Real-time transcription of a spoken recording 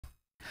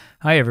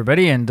Hi,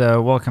 everybody, and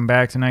welcome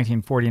back to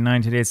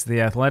 1949. Today's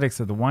the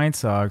Athletics of the White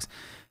Sox.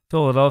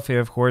 Philadelphia,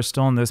 of course,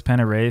 still in this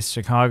pennant race.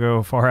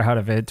 Chicago far out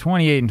of it.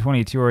 28 and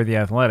 22 are the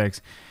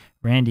Athletics.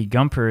 Randy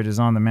Gumpert is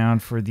on the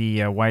mound for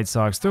the White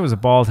Sox. Throws a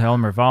ball to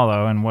Elmer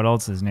Valo, and what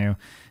else is new?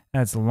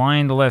 That's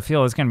line to left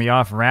field. It's going to be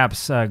off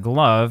Rapp's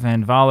glove,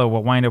 and Valo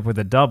will wind up with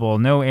a double.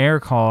 No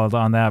air called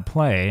on that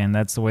play, and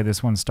that's the way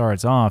this one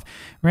starts off.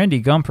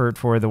 Randy Gumpert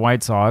for the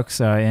White Sox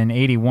in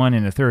 81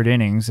 in the third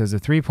innings has a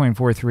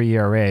 3.43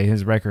 ERA,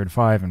 his record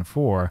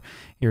 5-4.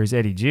 Here's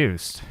Eddie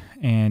Juiced,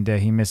 and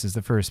he misses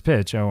the first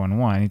pitch,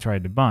 0-1. He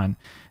tried to bunt.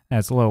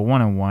 That's low,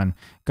 1-1.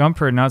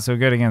 Gumpert not so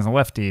good against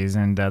lefties,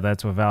 and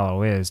that's what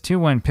Valo is.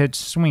 2-1 pitch,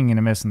 swing and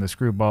a miss in the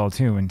screwball,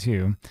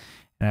 2-2.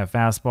 That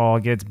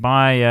fastball gets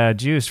by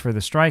Juice for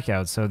the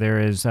strikeout, so there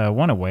is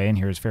one away, and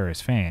here's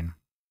Ferris Fane.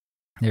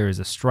 There is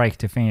a strike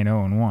to Fane,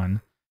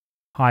 0-1.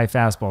 High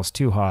fastball's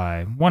too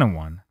high,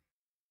 1-1.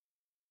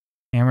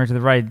 Hammer to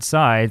the right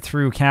side,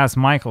 through Cass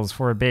Michaels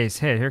for a base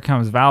hit. Here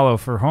comes Valo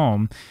for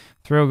home.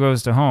 Throw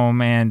goes to home,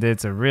 and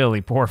it's a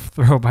really poor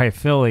throw by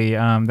Philly.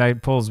 That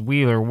pulls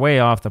Wheeler way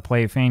off the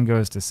plate. Fane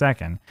goes to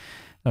second.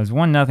 That was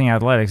 1-0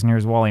 Athletics, and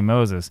here's Wally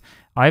Moses.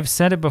 I've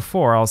said it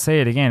before, I'll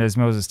say it again as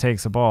Moses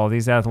takes the ball.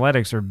 These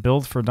Athletics are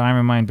built for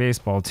Diamond Mine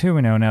baseball.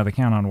 2-0 now, the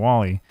count on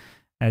Wally.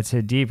 That's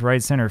hit deep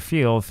right center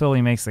field.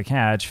 Philly makes the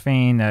catch.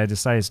 Fane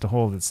decides to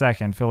hold at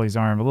second. Philly's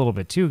arm a little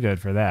bit too good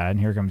for that, and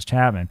here comes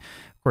Chapman.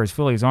 Of course,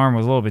 Philly's arm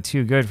was a little bit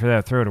too good for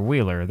that throw to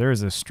Wheeler.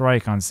 There's a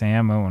strike on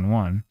Sam,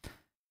 0-1.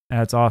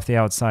 That's off the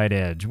outside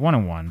edge,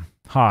 1-1.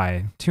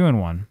 High,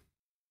 2-1.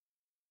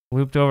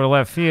 Looped over to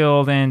left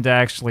field, and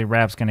actually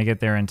Rapp's going to get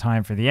there in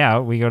time for the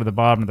out. We go to the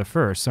bottom of the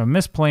first. So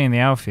misplay in the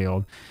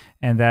outfield,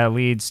 and that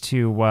leads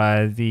to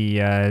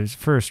the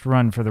first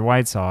run for the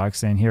White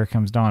Sox, and here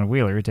comes Don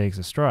Wheeler, who takes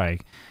a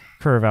strike.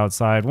 Curve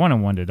outside,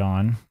 1-1 to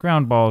Don.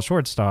 Ground ball,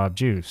 shortstop,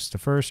 Juice. The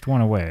first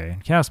one away.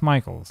 Cass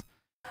Michaels.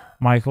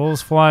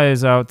 Michaels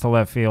flies out to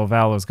left field.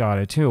 Valo's got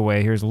it, 2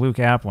 away. Here's Luke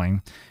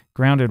Appling.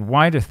 Grounded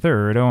wide to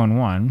third,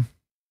 0-1.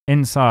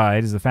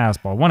 Inside is the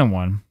fastball,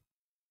 1-1.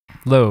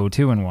 Low,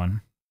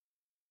 2-1.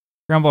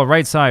 Ground ball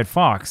right side,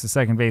 Fox, the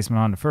second baseman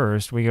on to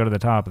first. We go to the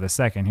top of the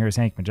second. Here's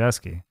Hank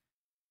Majeski.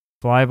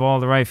 Fly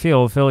ball to right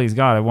field. Philly's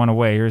got it, 1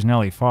 away. Here's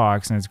Nellie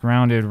Fox, and it's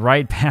grounded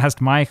right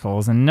past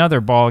Michaels. Another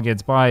ball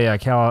gets by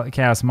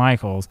Cass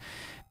Michaels.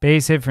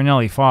 Base hit for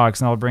Nellie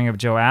Fox, and I'll bring up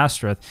Joe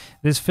Astruth.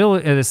 This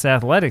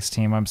Athletics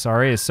team,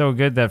 is so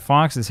good that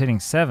Fox is hitting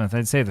 7th.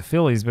 I'd say the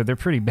Phillies, but they're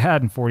pretty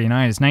bad in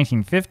 49. It's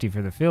 1950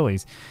 for the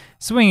Phillies.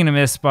 Swing and a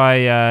miss by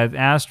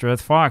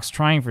Astruth. Fox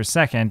trying for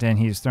second, and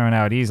he's thrown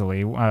out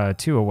easily.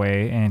 2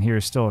 away, and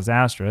here still is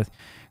Astruth.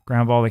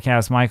 Ground ball to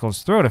Cass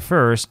Michaels. Throw to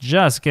first.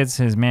 Just gets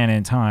his man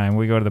in time.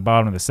 We go to the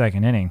bottom of the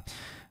second inning.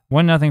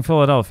 1-0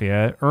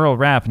 Philadelphia. Earl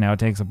Rapp now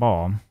takes a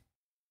ball.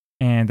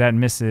 And that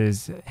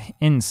misses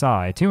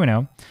inside.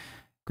 2-0.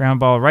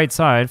 Ground ball right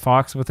side.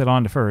 Fox with it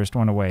on to first.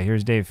 1 away.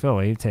 Here's Dave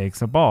Philly.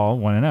 Takes a ball.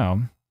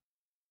 1-0.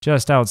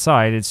 Just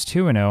outside. It's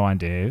 2-0 on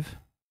Dave.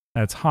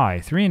 That's high.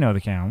 3-0 the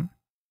count.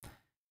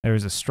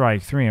 There's a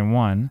strike.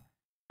 3-1.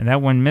 And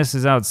that one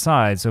misses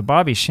outside. So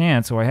Bobby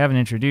Shantz, who I haven't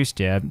introduced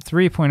yet,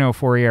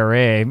 3.04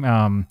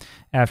 ERA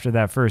after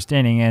that first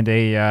inning, and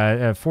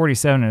a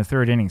 47 and a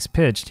third innings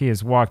pitched. He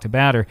has walked a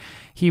batter.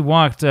 He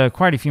walked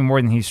quite a few more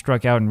than he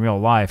struck out in real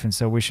life, and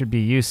so we should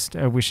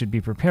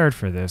be prepared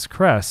for this.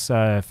 Kress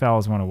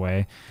fouls one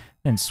away,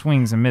 then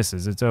swings and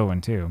misses. It's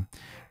 0-2.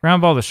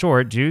 Ground ball to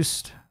short,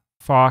 Juiced,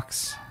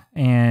 Fox,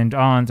 and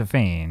on to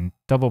Fane.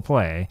 Double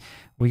play.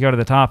 We go to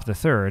the top of the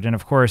third, and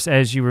of course,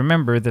 as you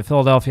remember, the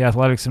Philadelphia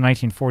Athletics of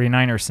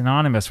 1949 are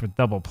synonymous with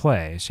double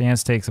play.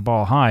 Shantz takes a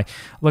ball high.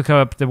 Look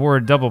up the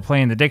word double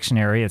play in the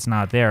dictionary. It's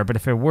not there, but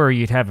if it were,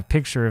 you'd have a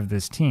picture of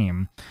this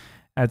team.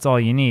 That's all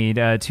you need.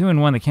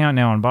 2-1 the count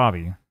now on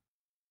Bobby.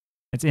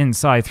 It's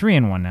inside,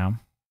 3-1 now.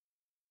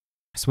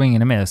 Swing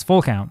and a miss,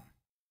 full count.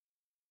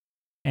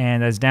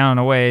 And as down and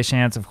away,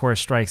 Shantz, of course,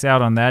 strikes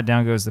out on that.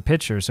 Down goes the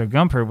pitcher. So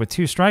Gumpert with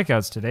 2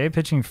 strikeouts today,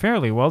 pitching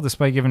fairly well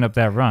despite giving up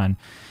that run.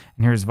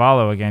 And here's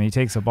Valo again. He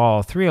takes a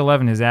ball.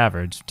 311 his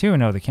average.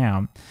 2-0 the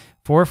count.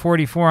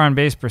 444 on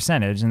base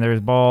percentage. And there's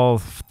ball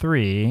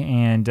 3.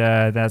 And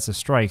that's a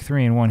strike.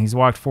 3-1. He's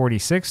walked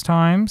 46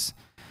 times.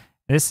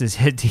 This is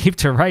hit deep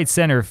to right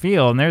center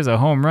field. And there's a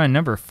home run,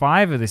 number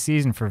 5 of the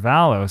season for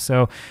Valo.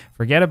 So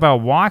forget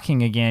about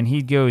walking again.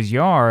 He goes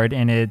yard,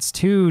 and it's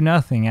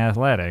 2-0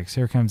 Athletics.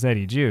 Here comes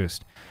Eddie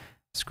Juiced.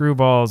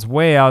 Screwball's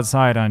way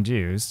outside on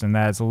Juiced, and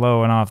that's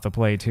low and off the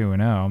plate,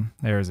 2-0.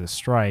 There's a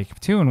strike.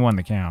 2-1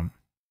 the count.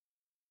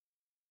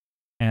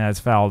 And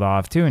that's fouled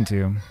off,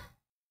 2-2.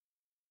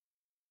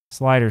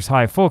 Sliders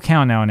high, full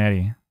count now on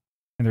Eddie.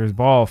 And there's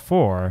ball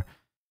 4.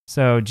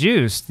 So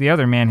Juice, the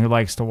other man who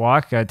likes to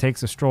walk,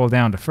 takes a stroll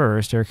down to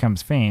first. Here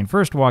comes Fane.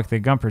 First walk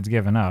that Gumpert's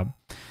given up.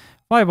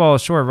 Fly ball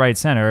is short right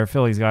center.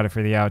 Philly's got it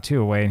for the out,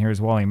 2 away, and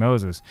here's Wally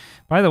Moses.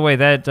 By the way,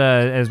 that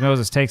as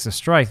Moses takes a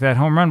strike, that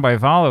home run by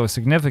Valo is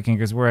significant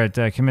because we're at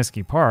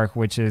Comiskey Park,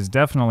 which is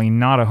definitely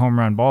not a home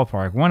run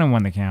ballpark.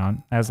 1-1 the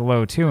count. That's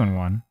low,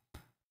 2-1.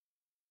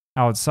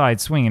 Outside,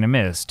 swing and a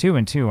miss.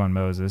 2-2 on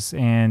Moses,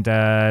 and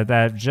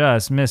that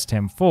just missed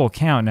him. Full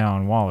count now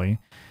on Wally.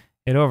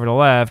 Hit over to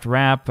left.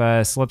 Rap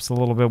slips a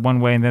little bit one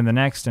way and then the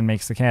next and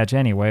makes the catch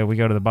anyway. We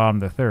go to the bottom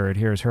of the third.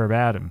 Here's Herb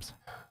Adams.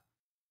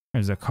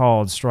 There's a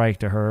called strike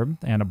to Herb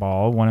and a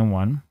ball,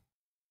 1-1.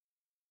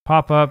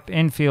 Pop up,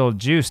 infield,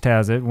 Juiced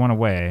has it, 1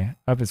 away.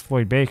 Up is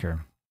Floyd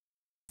Baker.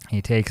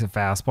 He takes a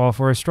fastball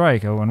for a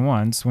strike,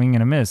 0-1. Swing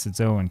and a miss, it's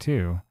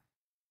 0-2.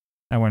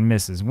 That one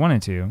misses,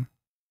 1-2.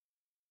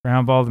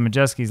 Ground ball to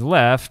Majewski's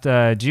left.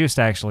 Juiced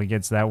actually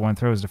gets that one,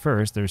 throws to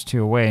first. There's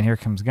 2 away, and here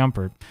comes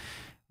Gumpert.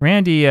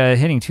 Randy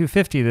hitting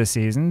 .250 this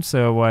season,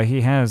 so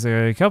he has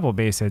a couple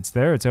base hits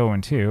there. It's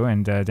 0-2,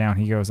 and down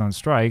he goes on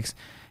strikes.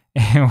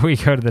 And we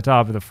go to the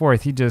top of the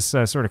fourth. He just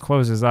sort of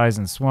closed his eyes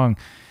and swung.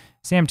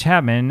 Sam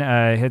Chapman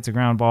hits a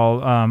ground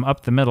ball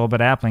up the middle,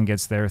 but Appling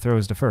gets there,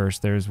 throws to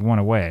first. There's 1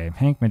 away.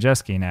 Hank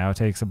Majewski now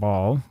takes a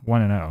ball,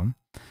 1-0.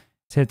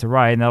 It's hit to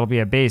right, and that'll be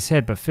a base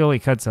hit, but Philly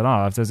cuts it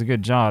off. Does a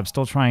good job,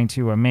 still trying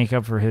to make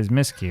up for his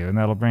miscue, and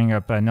that'll bring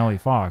up Nellie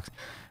Fox.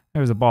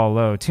 There's a ball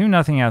low.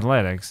 2-0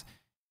 Athletics.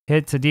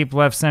 Hit to deep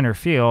left center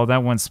field.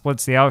 That one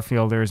splits the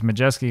outfielders.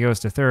 Majewski goes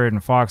to third,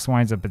 and Fox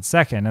winds up at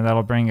second, and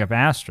that'll bring up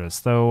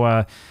Astros.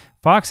 Though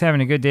Fox having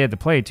a good day at the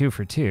plate, 2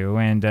 for 2,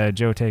 and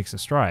Joe takes a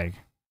strike.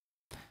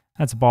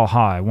 That's a ball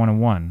high,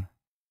 1-1.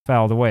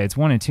 Fouled away. It's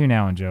 1-2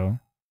 now on Joe.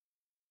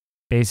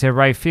 Base hit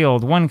right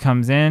field. One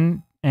comes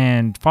in,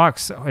 and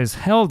Fox is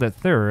held at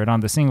third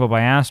on the single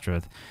by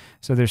Astruth.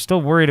 So they're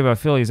still worried about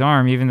Philly's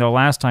arm, even though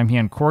last time he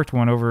uncorked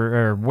one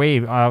over or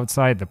way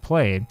outside the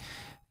plate.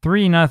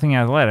 3-0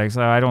 Athletics.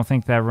 I don't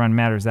think that run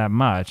matters that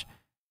much.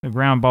 The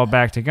ground ball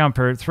back to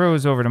Gumpert.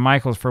 Throws over to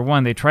Michaels for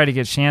 1. They try to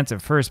get Chance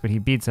at first, but he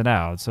beats it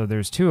out. So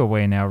there's 2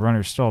 away now.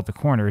 Runners still at the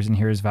corners, and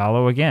here's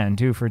Valo again,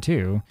 2 for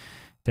 2.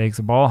 Takes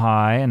a ball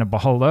high and a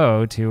ball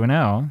low,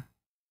 2-0.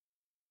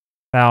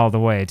 Fouled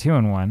away,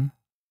 2-1.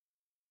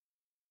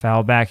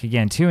 Foul back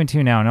again,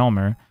 2-2 now in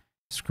Elmer.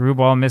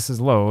 Screwball misses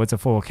low, it's a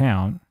full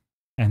count.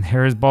 And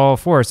there's ball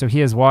 4, so he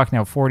has walked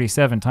now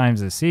 47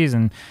 times this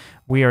season.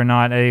 We are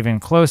not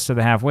even close to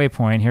the halfway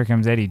point. Here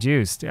comes Eddie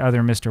Juice, the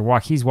other Mr.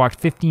 Walk. He's walked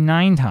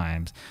 59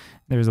 times.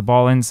 There's a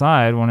ball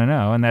inside,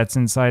 1-0, and that's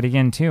inside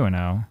again,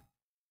 2-0.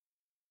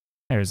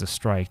 There's a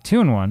strike,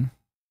 2-1.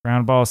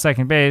 Ground ball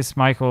second base,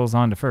 Michaels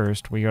on to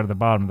first. We go to the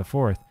bottom of the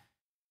fourth.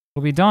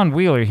 It'll be Don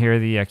Wheeler here,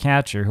 the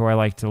catcher, who I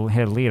like to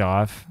hit lead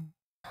off.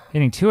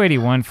 Hitting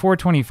 .281,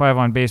 .425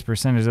 on base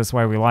percentage. That's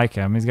why we like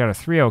him. He's got a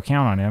 3-0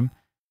 count on him.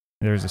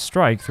 There's a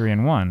strike,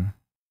 3-1.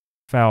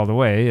 Fouled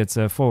away. It's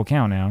a full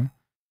count now.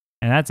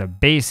 And that's a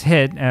base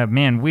hit.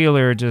 Man,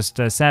 Wheeler just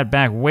sat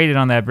back, waited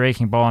on that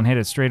breaking ball, and hit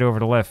it straight over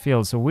to left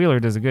field. So Wheeler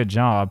does a good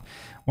job.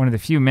 One of the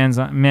few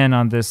men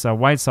on this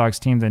White Sox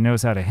team that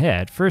knows how to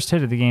hit. First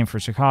hit of the game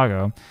for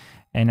Chicago.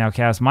 And now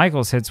Cass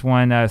Michaels hits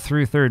one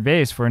through third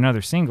base for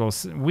another single.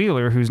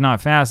 Wheeler, who's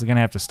not fast, is going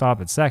to have to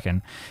stop at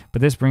second.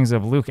 But this brings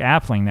up Luke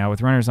Appling now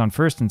with runners on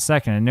first and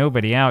second and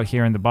nobody out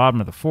here in the bottom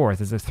of the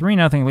fourth. It's a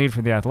 3-0 lead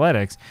for the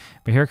Athletics.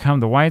 But here come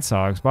the White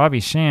Sox. Bobby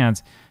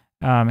Shantz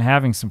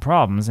having some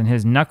problems, and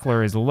his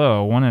knuckler is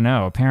low,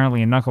 1-0.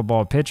 Apparently a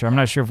knuckleball pitcher. I'm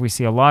not sure if we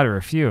see a lot or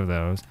a few of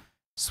those.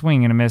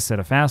 Swing and a miss at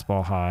a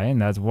fastball high,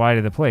 and that's wide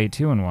of the plate,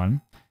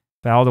 2-1.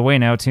 Fouled away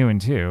now,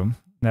 2-2.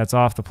 That's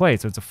off the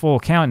plate, so it's a full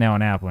count now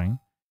in Appling.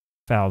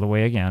 Fouled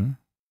away again.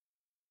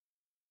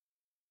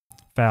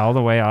 Fouled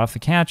away off the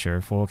catcher,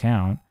 full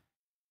count.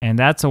 And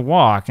that's a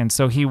walk, and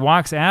so he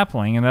walks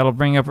Appling, and that'll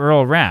bring up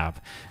Earl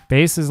Rapp.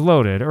 Bases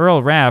loaded.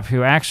 Earl Rapp,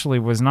 who actually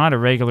was not a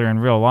regular in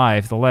real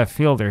life, the left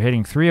fielder,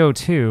 hitting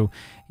 .302.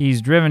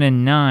 He's driven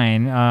in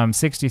 9,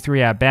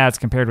 63 at-bats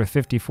compared with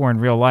 54 in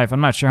real life.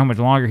 I'm not sure how much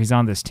longer he's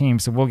on this team,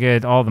 so we'll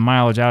get all the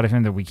mileage out of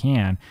him that we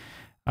can.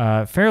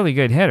 Fairly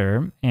good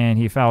hitter, and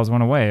he fouls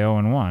one away,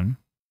 0-1.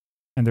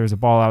 And there's a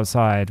ball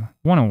outside,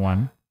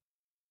 1-1.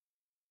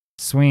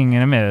 Swing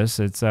and a miss,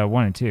 it's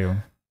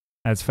 1-2.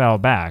 That's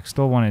fouled back,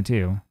 still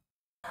 1-2.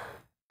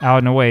 Out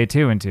and away,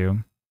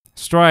 2-2.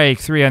 Strike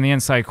 3 on the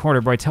inside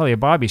corner. Boy, I tell you,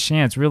 Bobby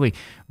Shantz really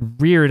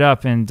reared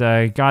up and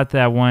got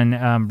that one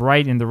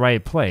right in the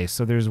right place.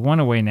 So there's 1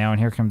 away now, and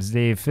here comes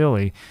Dave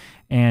Philly.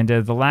 And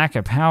the lack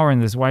of power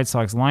in this White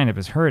Sox lineup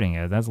is hurting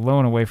it. That's low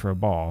and away for a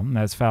ball. And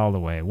that's fouled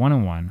away,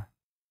 1-1.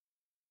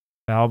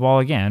 Foul ball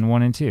again,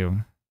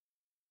 1-2.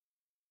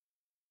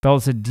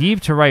 Belts it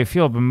deep to right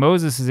field, but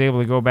Moses is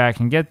able to go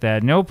back and get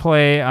that. No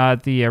play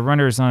at the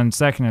runners on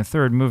second and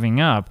third moving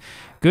up.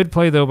 Good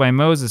play, though, by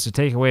Moses to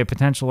take away a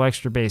potential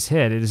extra base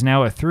hit. It is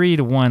now a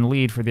 3-1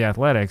 lead for the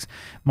Athletics.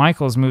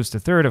 Michaels moves to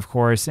third, of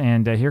course,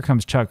 and here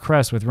comes Chuck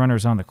Kress with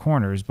runners on the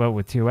corners, but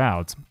with 2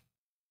 outs.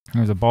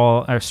 There's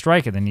a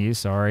strike at the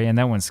knees, and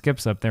that one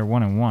skips up there,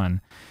 1-1.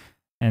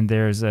 And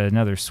there's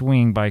another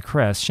swing by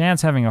Kress.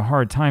 Shantz having a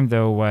hard time,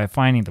 though,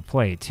 finding the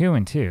plate,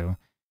 2-2.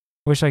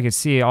 Wish I could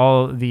see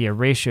all the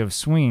ratio of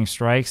swinging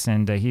strikes,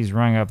 and he's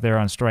rung up there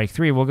on strike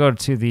 3. We'll go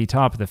to the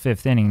top of the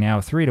 5th inning now,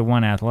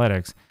 3-1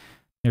 Athletics.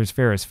 There's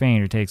Ferris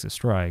Fain, who takes a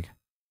strike.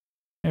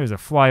 There's a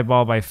fly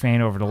ball by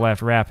Fain over to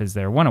left. Rapp is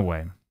there, 1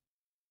 away.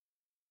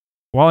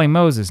 Wally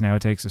Moses now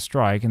takes a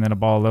strike, and then a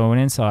ball low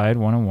and inside,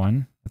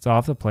 1-1. It's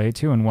off the plate,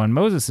 2-1.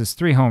 Moses is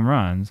 3 home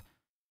runs.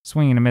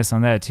 Swing and a miss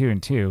on that,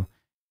 2-2.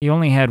 He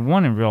only had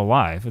 1 in real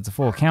life. It's a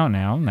full count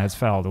now, and that's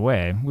fouled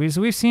away.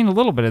 We've seen a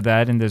little bit of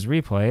that in this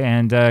replay,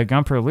 and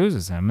Gumper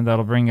loses him, and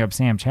that'll bring up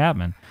Sam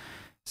Chapman.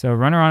 So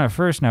runner on at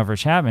first now for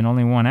Chapman,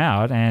 only 1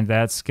 out, and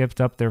that's skipped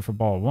up there for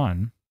ball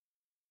 1.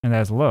 And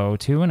that's low,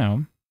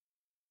 2-0.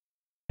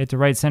 Hit to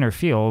right center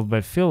field,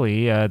 but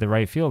Philly, the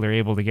right fielder,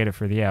 able to get it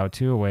for the out,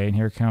 2 away, and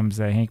here comes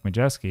Hank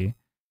Majewski.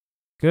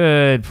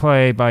 Good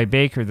play by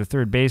Baker, the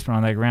third baseman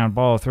on that ground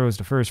ball, throws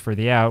to first for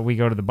the out. We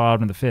go to the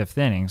bottom of the 5th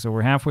inning. So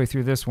we're halfway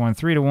through this one,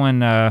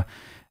 3-1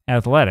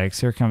 Athletics.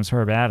 Here comes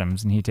Herb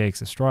Adams, and he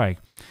takes a strike.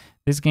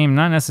 This game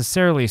not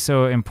necessarily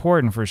so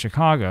important for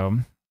Chicago.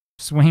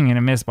 Swing and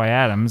a miss by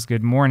Adams.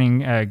 Good morning,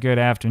 good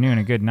afternoon,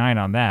 and good night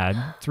on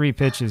that. 3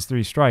 pitches,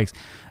 3 strikes.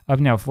 Up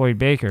now Floyd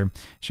Baker.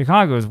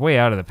 Chicago is way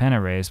out of the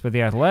pennant race, but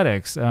the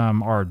Athletics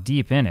are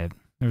deep in it.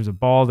 There's a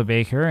ball to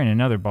Baker and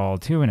another ball,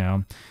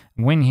 2-0.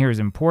 Win here is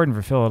important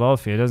for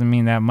Philadelphia. It doesn't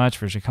mean that much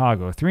for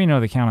Chicago.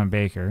 3-0 the count on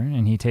Baker,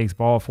 and he takes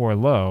ball 4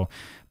 low.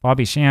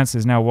 Bobby Shantz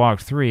has now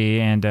walked 3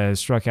 and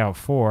struck out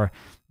 4.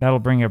 That'll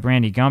bring up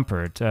Randy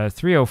Gumpert.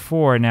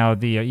 3.04 now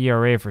the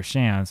ERA for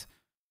Shantz,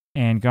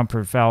 and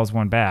Gumpert fouls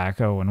 1 back,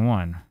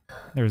 0-1.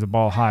 There's a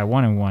ball high,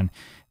 1-1.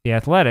 The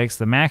Athletics,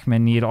 the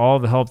Macmen, need all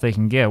the help they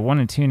can get.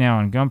 1-2 now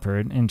on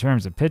Gumpert, in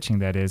terms of pitching,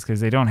 that is, because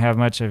they don't have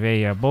much of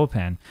a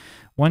bullpen.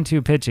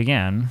 1-2 pitch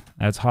again.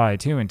 That's high,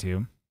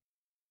 2-2.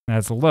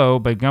 That's low,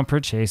 but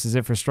Gumpert chases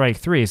it for strike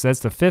 3. So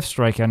that's the 5th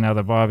strikeout now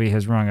that Bobby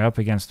has rung up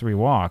against 3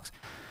 walks.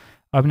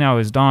 Up now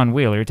is Don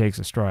Wheeler, takes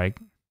a strike.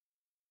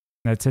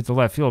 That's hit to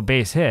left field,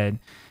 base hit.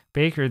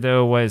 Baker,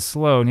 though, was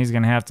slow, and he's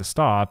going to have to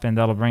stop, and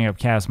that'll bring up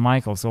Cass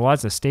Michael. So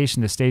lots of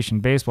station-to-station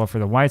baseball for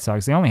the White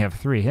Sox. They only have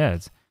 3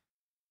 hits.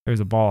 There's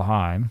a ball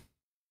high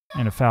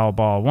and a foul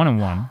ball,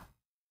 1-1.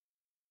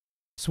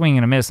 Swing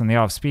and a miss on the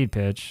off-speed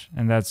pitch,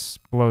 and that's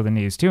below the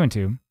knees,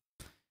 2-2.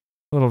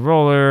 Little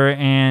roller,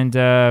 and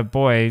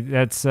boy,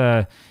 that's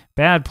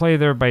bad play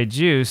there by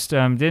Juiced.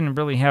 Didn't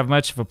really have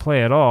much of a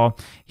play at all.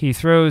 He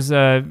throws,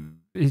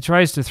 he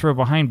tries to throw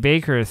behind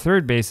Baker at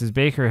third base as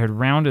Baker had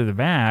rounded the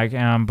bag,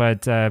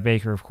 but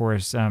Baker, of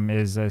course,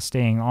 is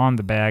staying on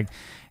the bag.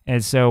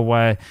 And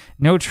so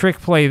no trick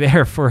play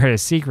there for a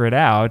secret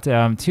out.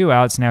 2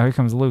 outs now. Here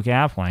comes Luke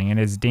Appling, and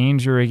it's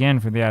danger again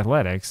for the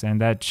Athletics,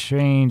 and that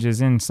change is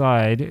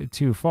inside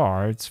too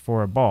far. It's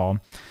for a ball.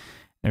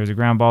 There's a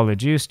ground ball to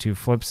Juiced, who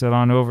flips it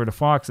on over to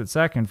Fox at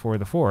second for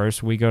the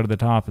force. We go to the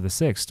top of the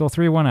 6th. Still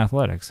 3-1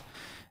 Athletics.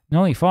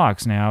 Nolly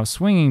Fox now,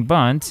 swinging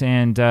bunt,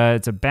 and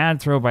it's a bad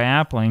throw by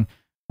Appling.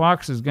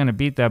 Fox is going to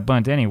beat that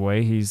bunt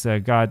anyway. He's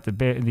got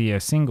the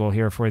single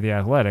here for the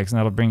Athletics, and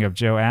that'll bring up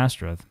Joe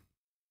Astruth.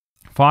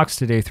 Fox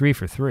today 3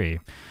 for 3.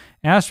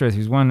 Astruth,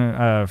 who's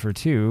 1 for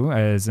 2,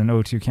 as an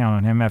 0-2 count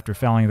on him after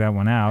fouling that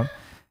one out.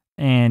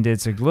 And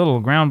it's a little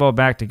ground ball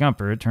back to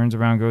Gumpert. Turns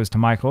around, goes to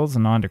Michaels,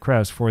 and on to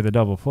Kress for the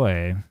double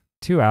play.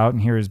 2 out,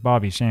 and here is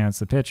Bobby Shantz,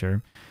 the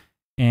pitcher.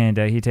 And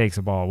he takes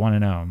a ball,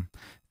 1-0.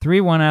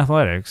 3-1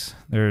 Athletics.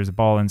 There's a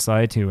ball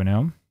inside,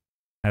 2-0.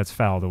 That's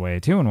fouled away,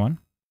 2-1.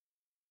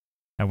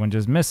 That one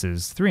just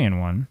misses,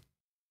 3-1.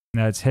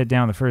 That's hit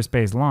down the first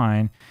base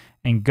line.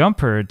 And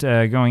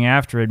Gumpert, going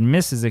after it,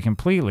 misses it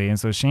completely. And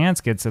so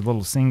Shantz gets a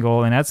little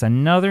single, and that's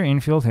another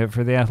infield hit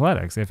for the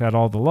Athletics. They've had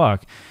all the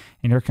luck.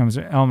 And here comes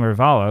Elmer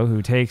Valo,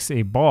 who takes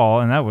a ball,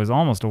 and that was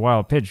almost a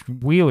wild pitch.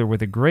 Wheeler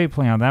with a great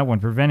play on that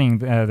one, preventing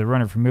the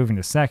runner from moving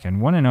to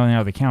second. 1-0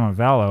 now the count on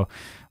Valo,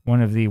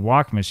 one of the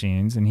walk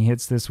machines, and he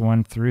hits this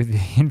one through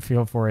the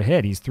infield for a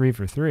hit. He's 3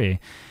 for 3.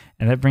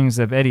 And that brings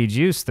up Eddie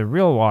Juice, the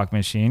real walk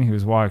machine,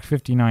 who's walked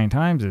 59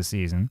 times this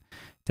season.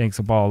 Takes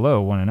a ball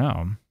low,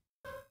 1-0.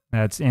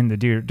 That's in the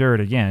dirt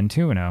again,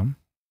 2-0.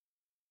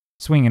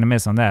 Swing and a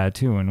miss on that,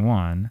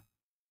 2-1.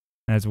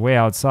 That's way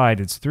outside.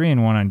 It's 3-1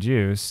 on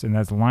Juice, and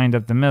that's lined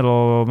up the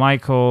middle.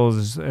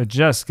 Michaels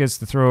just gets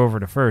the throw over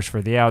to first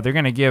for the out. They're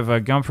going to give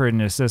Gumpert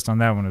an assist on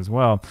that one as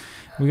well.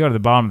 We go to the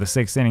bottom of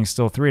the 6th inning,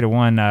 still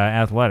 3-1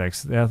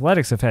 Athletics. The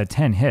Athletics have had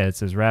 10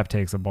 hits as Rapp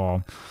takes a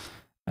ball,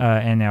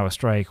 and now a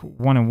strike,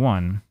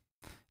 1-1.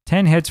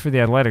 10 hits for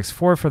the Athletics,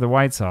 4 for the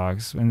White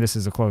Sox, and this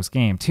is a close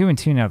game.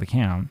 2-2 now the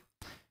count.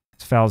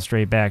 It's fouled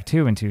straight back,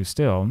 2-2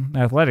 still.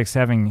 Athletics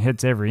having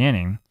hits every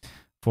inning.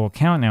 Full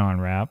count now on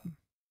Rapp.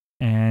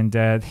 And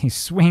he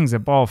swings a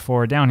ball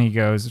forward. Down he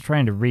goes,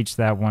 trying to reach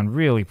that one.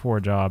 Really poor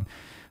job.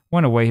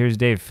 1 away. Here's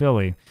Dave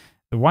Philly.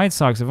 The White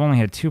Sox have only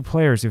had 2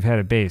 players who've had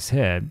a base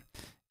hit.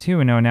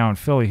 2-0 now in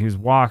Philly, who's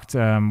walked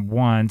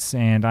once,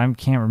 and I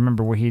can't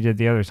remember what he did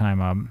the other time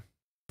up.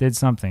 Did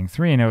something.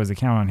 3-0 is the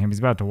count on him. He's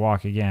about to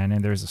walk again,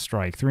 and there's a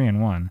strike.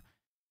 3-1.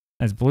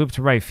 That's bloop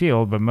to right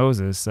field, but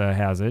Moses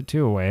has it.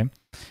 2 away.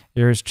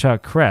 Here's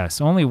Chuck Kress.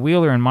 Only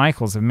Wheeler and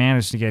Michaels have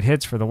managed to get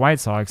hits for the White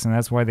Sox, and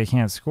that's why they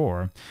can't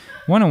score.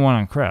 1-1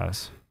 on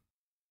Kress.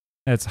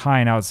 That's high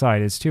and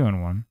outside. It's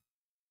 2-1.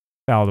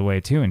 Fouled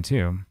away,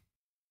 2-2.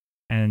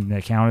 And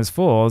the count is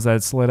full as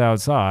that slid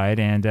outside,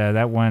 and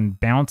that one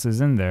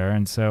bounces in there,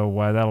 and so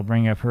that'll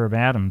bring up Herb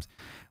Adams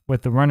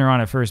with the runner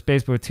on at first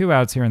base, but with 2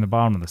 outs here in the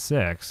bottom of the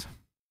 6th.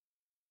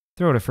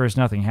 Throw to first,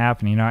 nothing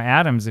happening. Now,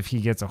 Adams, if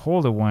he gets a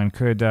hold of one,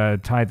 could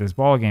tie this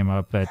ball game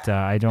up, but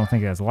I don't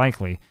think that's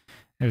likely.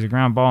 There's a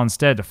ground ball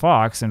instead to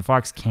Fox, and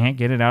Fox can't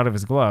get it out of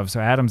his glove, so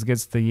Adams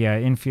gets the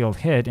infield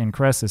hit, and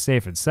Kress is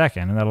safe at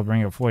second, and that'll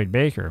bring up Floyd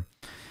Baker.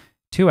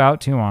 2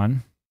 out, 2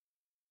 on.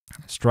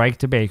 Strike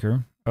to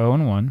Baker,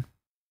 0-1.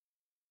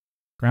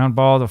 Ground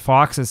ball to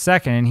Fox at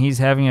second, and he's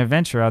having a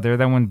venture out there.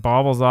 That one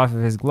bobbles off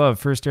of his glove.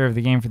 First error of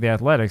the game for the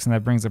Athletics, and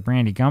that brings up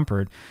Randy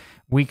Gumpert.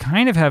 We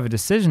kind of have a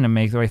decision to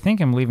make, though. I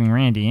think I'm leaving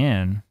Randy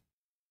in.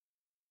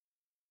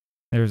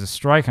 There's a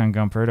strike on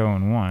Gumpert,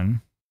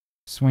 0-1.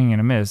 Swing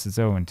and a miss, it's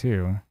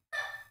 0-2.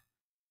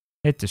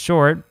 Hit to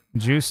short,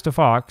 juice to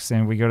Fox,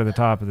 and we go to the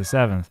top of the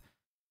 7th.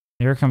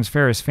 Here comes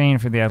Ferris Fain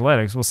for the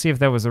Athletics. We'll see if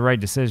that was the right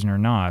decision or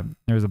not.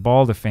 There's a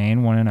ball to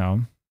Fain,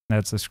 1-0.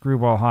 That's a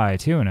screwball high,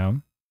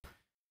 2-0.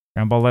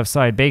 Ground ball left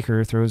side,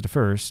 Baker throws to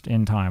first,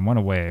 in time, 1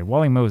 away.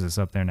 Wally Moses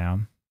up there now.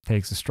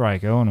 Takes a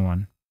strike,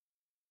 0-1.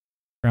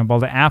 Ground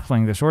ball to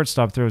Appling, the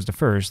shortstop throws to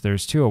first.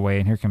 There's 2 away,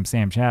 and here comes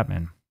Sam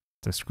Chapman.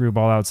 It's a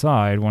screwball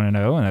outside,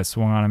 1-0, and that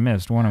swung on and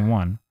missed,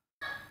 1-1.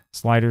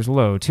 Sliders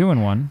low,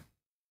 2-1.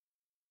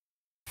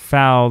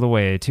 Fouled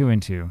away,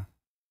 2-2.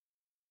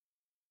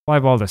 Fly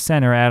ball to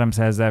center, Adams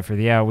has that for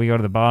the out. We go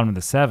to the bottom of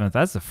the 7th.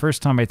 That's the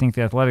first time I think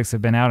the Athletics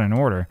have been out in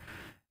order.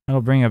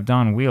 That'll bring up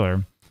Don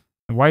Wheeler.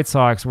 The White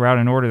Sox were out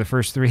in order the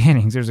first 3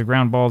 innings. There's a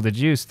ground ball to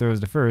Juice, throws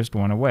to first,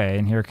 1 away,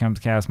 and here comes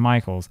Cass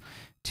Michaels.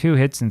 2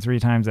 hits and 3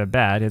 times at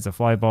bat. Hits a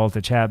fly ball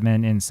to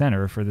Chapman in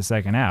center for the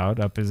second out.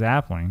 Up is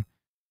Appling.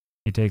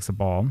 He takes a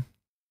ball.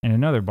 And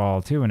another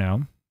ball,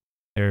 2-0.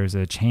 There's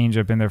a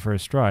changeup in there for a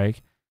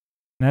strike.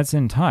 That's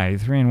in tight,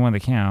 3-1 the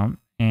count.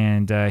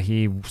 And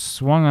he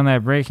swung on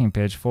that breaking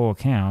pitch, full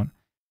count.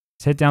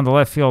 It's hit down the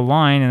left field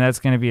line, and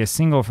that's going to be a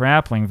single for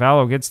Appling.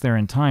 Valo gets there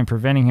in time,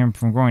 preventing him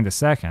from going to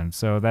second.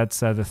 So that's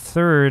the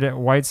 3rd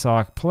White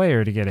Sox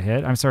player to get a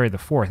hit. I'm sorry, the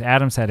 4th.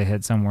 Adams had a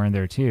hit somewhere in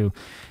there, too.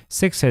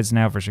 6 hits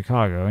now for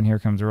Chicago, and here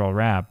comes Earl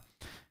Rapp.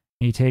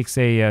 He takes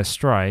a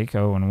strike,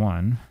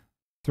 0-1.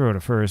 Throw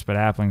to first, but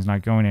Appling's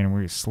not going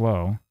anywhere. He's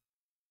slow.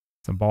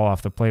 It's a ball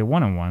off the plate,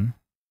 1-1.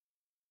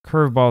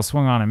 Curveball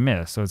swung on and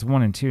missed, so it's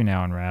 1-2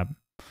 now in Rapp.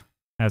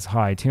 That's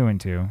high,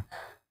 2-2.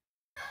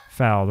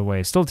 Fouled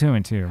away, still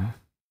 2-2.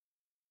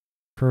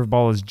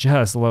 Curveball is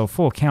just low,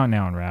 full count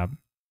now in Rapp.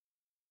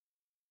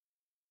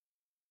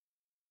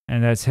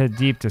 And that's hit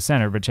deep to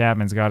center, but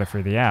Chapman's got it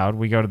for the out.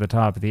 We go to the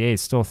top of the 8th,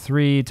 still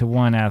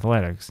 3-1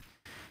 Athletics.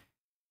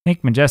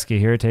 Hank Majeski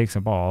here takes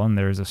a ball, and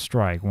there's a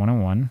strike,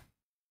 1-1.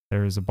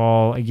 There's a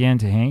ball again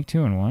to Hank,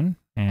 2-1,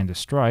 and a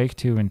strike,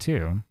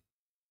 2-2.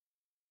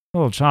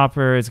 Little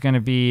chopper, it's going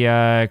to be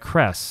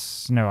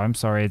Kress. No, I'm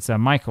sorry, it's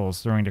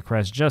Michaels throwing to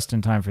Kress just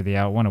in time for the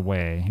out, 1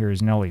 away.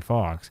 Here's Nellie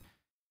Fox.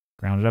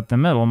 Grounded up the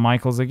middle,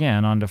 Michaels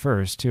again on to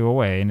first, 2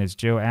 away, and it's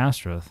Joe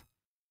Astruth.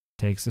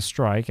 Takes the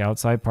strike,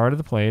 outside part of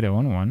the plate,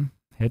 0-1.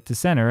 Hit to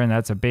center, and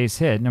that's a base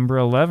hit, number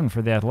 11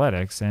 for the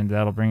Athletics, and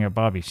that'll bring up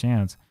Bobby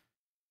Shantz.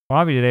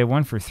 Bobby today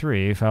 1 for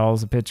 3,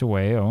 fouls a pitch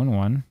away,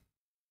 0-1.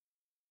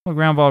 Well,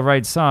 ground ball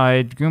right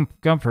side,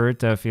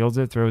 Gumpert fields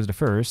it, throws to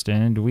first,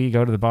 and we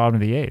go to the bottom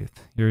of the 8th.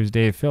 Here's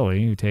Dave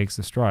Philly, who takes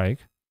the strike.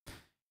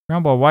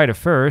 Ground ball wide to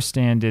first,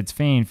 and it's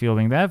Fain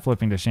fielding that,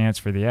 flipping to Shantz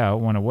for the out,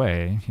 1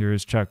 away.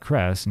 Here's Chuck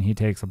Kress, and he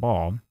takes the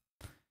ball.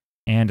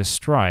 And a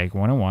strike,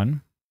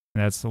 1-1.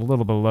 That's a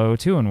little below,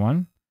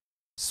 2-1.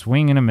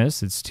 Swing and a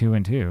miss, it's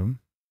 2-2.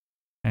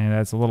 And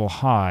that's a little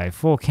high.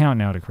 Full count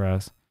now to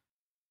Kress.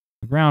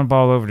 The ground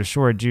ball over to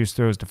short, Juice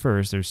throws to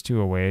first, there's 2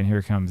 away, and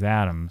here comes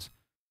Adams.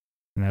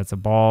 And that's a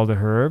ball to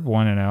Herb,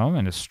 1-0,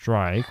 and a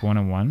strike,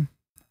 1-1.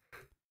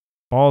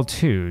 Ball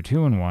 2,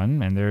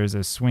 2-1, and there's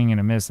a swing and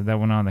a miss. That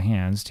went on the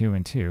hands,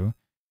 2-2.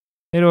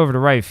 Hit over to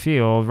right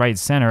field, right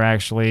center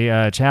actually.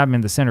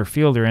 Chapman, the center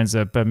fielder, ends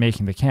up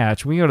making the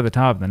catch. We go to the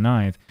top of the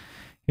 9th.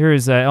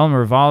 Here's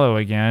Elmer Valo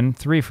again,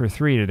 3 for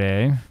 3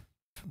 today.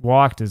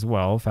 Walked as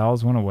well,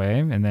 fouls 1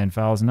 away, and then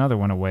fouls another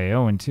 1 away,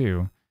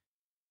 0-2.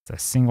 It's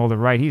a single to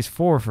right. He's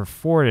 4 for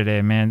 4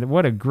 today, man.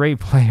 What a great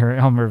player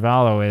Elmer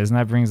Valo is, and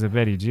that brings up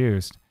Eddie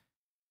Juiced.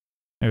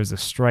 There's a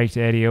strike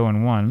to Eddie,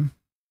 0-1.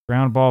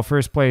 Ground ball,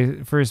 first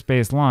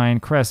base line.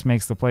 Kress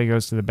makes the play,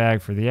 goes to the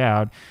bag for the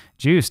out.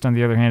 Juiced, on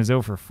the other hand, is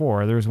 0 for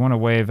 4. There's 1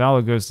 away.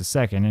 Valo goes to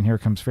second, and here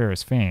comes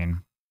Ferris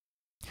Fain.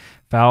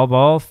 Foul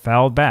ball,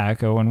 fouled back,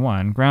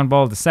 0-1. Ground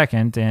ball to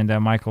second,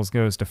 and Michaels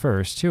goes to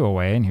first, 2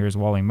 away, and here's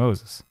Wally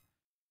Moses.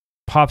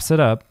 Pops it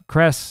up.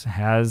 Kress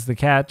has the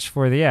catch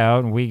for the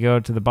out. We go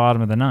to the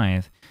bottom of the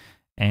 9th.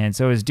 And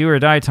so it's do or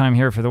die time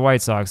here for the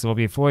White Sox. It'll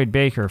be Floyd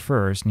Baker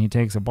first, and he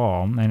takes a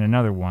ball. And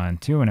another one,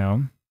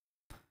 2-0.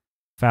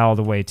 Fouled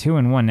away,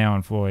 2-1 now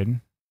in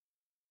Floyd.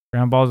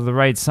 Ground ball to the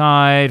right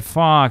side.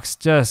 Fox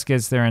just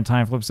gets there in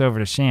time, flips over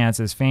to Shantz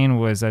as Fain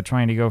was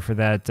trying to go for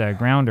that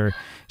grounder.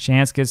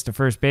 Shantz gets to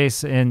first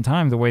base in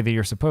time the way that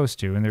you're supposed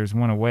to, and there's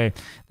 1 away.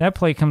 That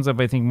play comes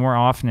up, I think, more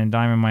often in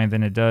Diamond Mine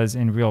than it does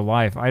in real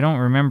life. I don't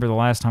remember the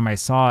last time I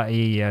saw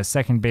a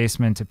second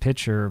baseman to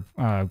pitcher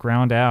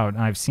ground out.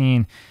 I've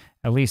seen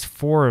at least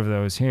 4 of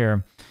those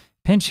here.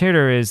 Pinch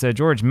hitter is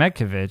George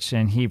Metkovich,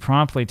 and he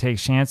promptly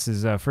takes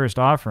chances first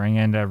offering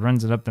and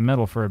runs it up the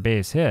middle for a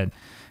base hit.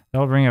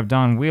 That'll bring up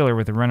Don Wheeler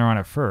with a runner on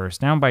at first.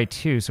 Down by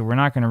 2, so we're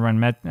not going to run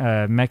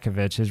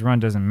Metkovich. His run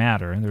doesn't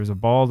matter. There's a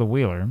ball to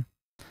Wheeler.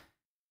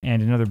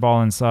 And another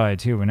ball inside,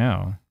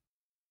 2-0.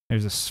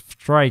 There's a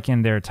strike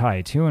in there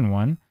tight,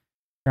 2-1.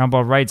 Ground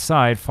ball right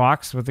side,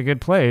 Fox with a good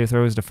play,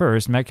 throws to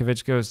first.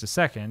 Metkovich goes to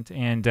second,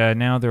 and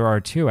now there are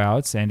 2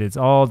 outs, and it's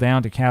all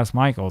down to Cass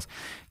Michaels.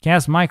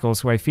 Cass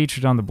Michaels, who I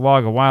featured on the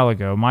blog a while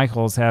ago,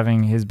 Michaels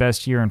having his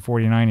best year in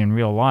 49 in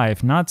real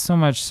life, not so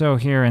much so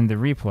here in the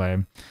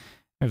replay.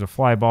 There's a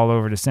fly ball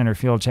over to center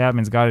field.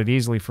 Chapman's got it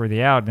easily for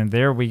the out, and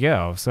there we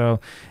go.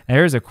 So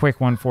there's a quick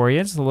one for you.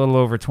 It's a little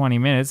over 20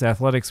 minutes.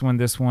 Athletics win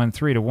this one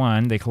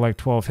 3-1. They collect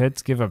 12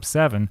 hits, give up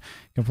 7.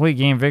 Complete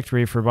game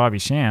victory for Bobby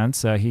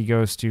Shantz. He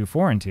goes to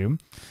 4-2.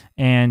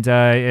 And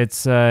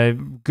it's a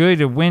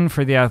good win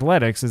for the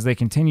Athletics as they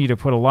continue to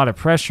put a lot of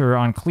pressure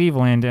on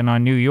Cleveland and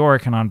on New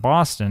York and on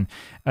Boston.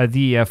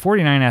 The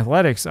 49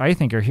 Athletics, I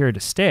think, are here to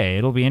stay.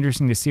 It'll be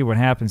interesting to see what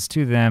happens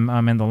to them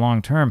in the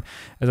long term.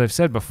 As I've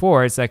said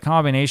before, it's that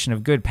combination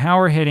of good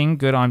power hitting,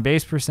 good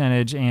on-base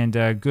percentage,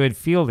 and good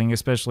fielding,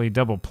 especially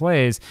double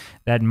plays,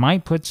 that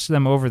might push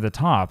them over the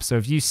top. So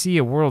if you see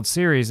a World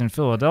Series in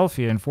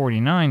Philadelphia in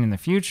 49 in the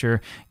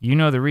future, you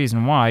know the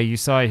reason why. You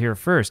saw it here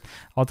first.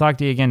 I'll talk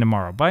to you again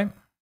tomorrow. Bye.